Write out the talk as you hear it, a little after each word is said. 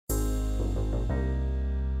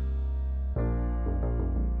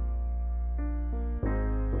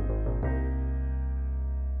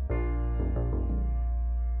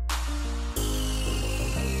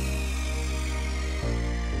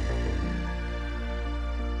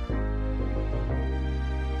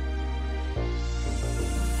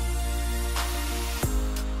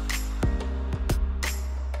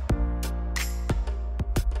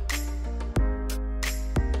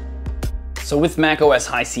So with macOS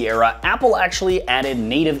High Sierra, Apple actually added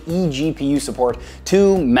native eGPU support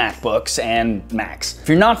to MacBooks and Macs. If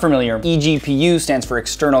you're not familiar, eGPU stands for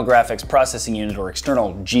External Graphics Processing Unit, or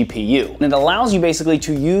external GPU. And it allows you basically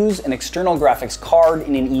to use an external graphics card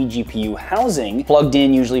in an eGPU housing, plugged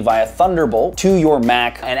in usually via Thunderbolt, to your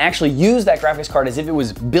Mac, and actually use that graphics card as if it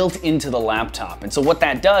was built into the laptop. And so what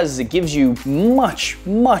that does is it gives you much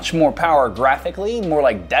more power graphically, more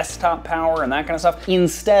like desktop power and that kind of stuff,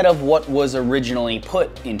 instead of what was originally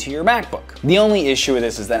put into your MacBook. The only issue with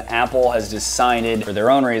this is that Apple has decided, for their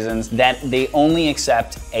own reasons, that they only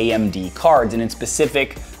accept AMD cards, and in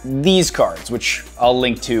specific, these cards, which I'll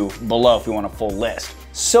link to below if you want a full list.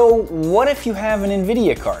 So what if you have an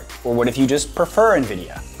NVIDIA card? Or what if you just prefer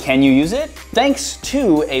NVIDIA? Can you use it? Thanks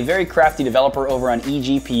to a very crafty developer over on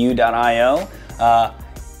eGPU.io,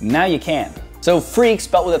 now you can. So Freak,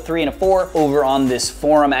 spelled with a 3 and a 4, over on this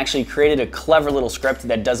forum actually created a clever little script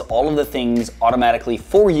that does all of the things automatically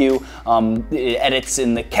for you. It edits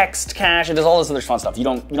in the text cache, it does all this other fun stuff. You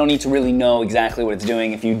don't need to really know exactly what it's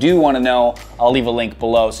doing. If you do want to know, I'll leave a link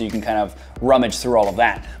below so you can kind of rummage through all of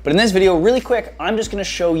that. But in this video, really quick, I'm just gonna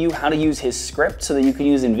show you how to use his script so that you can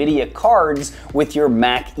use NVIDIA cards with your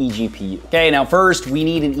Mac eGPU. Okay, now first, we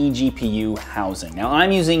need an eGPU housing. Now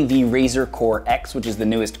I'm using the Razer Core X, which is the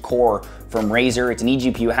newest core from Razer. It's an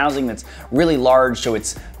eGPU housing that's really large, so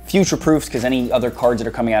it's future-proofed because any other cards that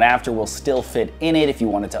are coming out after will still fit in it if you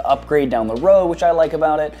wanted to upgrade down the road, which I like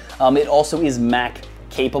about it. It also is Mac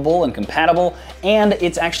capable and compatible, and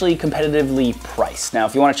it's actually competitively priced. Now,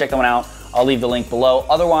 if you want to check that one out, I'll leave the link below.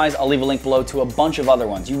 Otherwise, I'll leave a link below to a bunch of other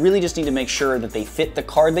ones. You really just need to make sure that they fit the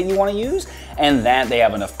card that you want to use and that they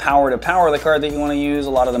have enough power to power the card that you want to use. A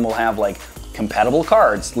lot of them will have like compatible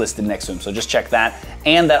cards listed next to them, so just check that.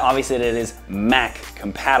 And that obviously that it is Mac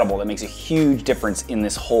compatible. That makes a huge difference in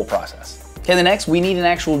this whole process. Okay, the next, we need an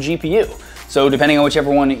actual GPU. So depending on whichever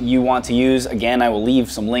one you want to use, again, I will leave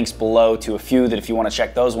some links below to a few that if you want to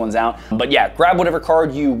check those ones out. But yeah, grab whatever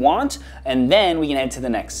card you want, and then we can head to the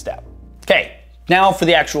next step. Okay, now for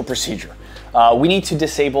the actual procedure. We need to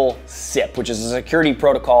disable SIP, which is a security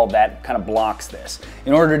protocol that kind of blocks this.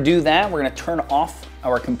 In order to do that, we're gonna turn off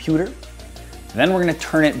our computer. Then we're gonna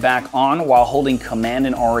turn it back on while holding Command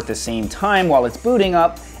and R at the same time while it's booting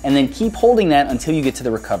up, and then keep holding that until you get to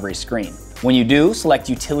the recovery screen. When you do, select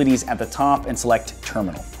Utilities at the top and select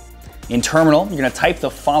Terminal. In Terminal, you're gonna type the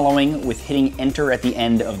following with hitting Enter at the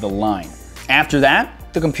end of the line. After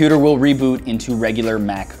that, the computer will reboot into regular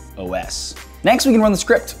Mac OS. Next, we can run the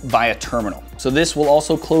script via Terminal. So this will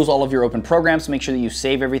also close all of your open programs to make sure that you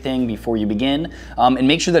save everything before you begin, and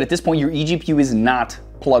make sure that at this point your eGPU is not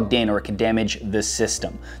plugged in or it could damage the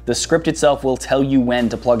system. The script itself will tell you when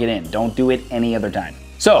to plug it in. Don't do it any other time.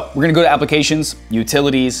 So we're gonna go to Applications,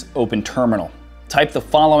 Utilities, Open Terminal. Type the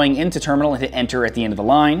following into Terminal and hit Enter at the end of the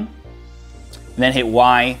line. Then hit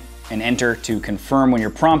Y and Enter to confirm when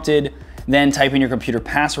you're prompted. Then type in your computer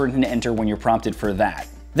password and enter when you're prompted for that.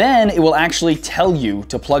 Then it will actually tell you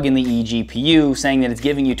to plug in the eGPU, saying that it's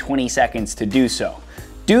giving you 20 seconds to do so.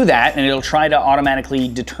 Do that and it'll try to automatically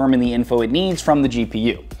determine the info it needs from the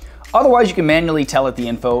GPU. Otherwise, you can manually tell it the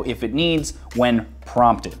info if it needs when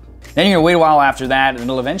prompted. Then you're gonna wait a while after that and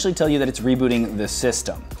it'll eventually tell you that it's rebooting the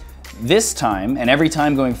system. This time, and every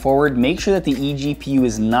time going forward, make sure that the eGPU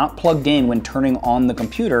is not plugged in when turning on the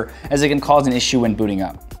computer, as it can cause an issue when booting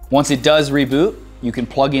up. Once it does reboot, you can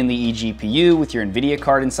plug in the eGPU with your NVIDIA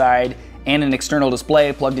card inside and an external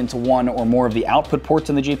display plugged into one or more of the output ports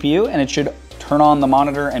on the GPU, and it should turn on the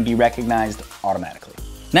monitor and be recognized automatically.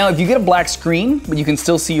 Now, if you get a black screen, but you can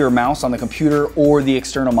still see your mouse on the computer or the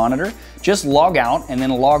external monitor, just log out and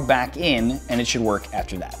then log back in, and it should work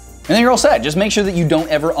after that. And then you're all set. Just make sure that you don't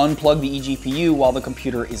ever unplug the eGPU while the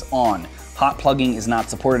computer is on. Hot plugging is not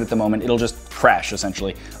supported at the moment. It'll just crash,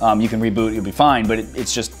 essentially. You can reboot, you'll be fine, but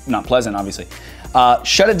it's just not pleasant, obviously.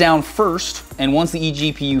 Shut it down first, and once the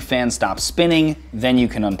eGPU fan stops spinning, then you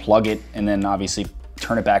can unplug it, and then obviously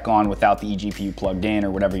turn it back on without the eGPU plugged in, or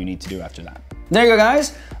whatever you need to do after that. There you go,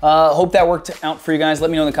 guys. Hope that worked out for you guys. Let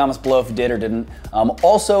me know in the comments below if it did or didn't.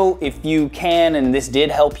 Also, if you can and this did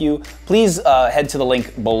help you, please head to the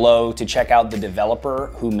link below to check out the developer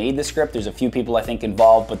who made the script. There's a few people I think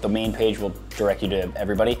involved, but the main page will direct you to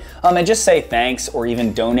everybody. And just say thanks or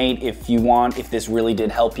even donate if you want, if this really did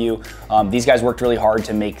help you. These guys worked really hard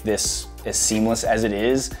to make this as seamless as it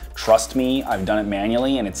is. Trust me, I've done it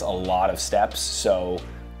manually and it's a lot of steps, so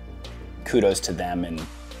kudos to them and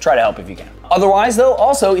try to help if you can. Otherwise though,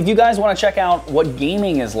 also, if you guys wanna check out what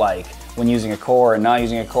gaming is like when using a Core and not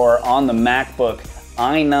using a Core on the MacBook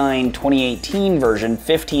i9 2018 version,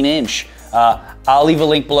 15-inch, I'll leave a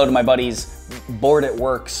link below to my buddy's Bored It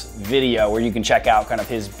Works video where you can check out kind of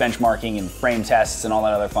his benchmarking and frame tests and all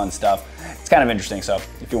that other fun stuff. It's kind of interesting, so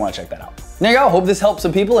if you want to check that out. There you go, hope this helped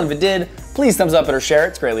some people, and if it did, please thumbs up it or share it,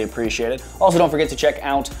 it's greatly appreciated. Also, don't forget to check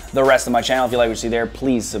out the rest of my channel. If you like what you see there,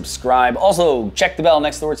 please subscribe. Also, check the bell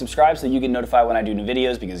next to the word subscribe so you get notified when I do new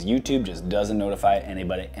videos, because YouTube just doesn't notify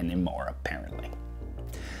anybody anymore, apparently.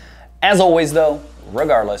 As always though,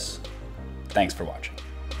 regardless, thanks for watching.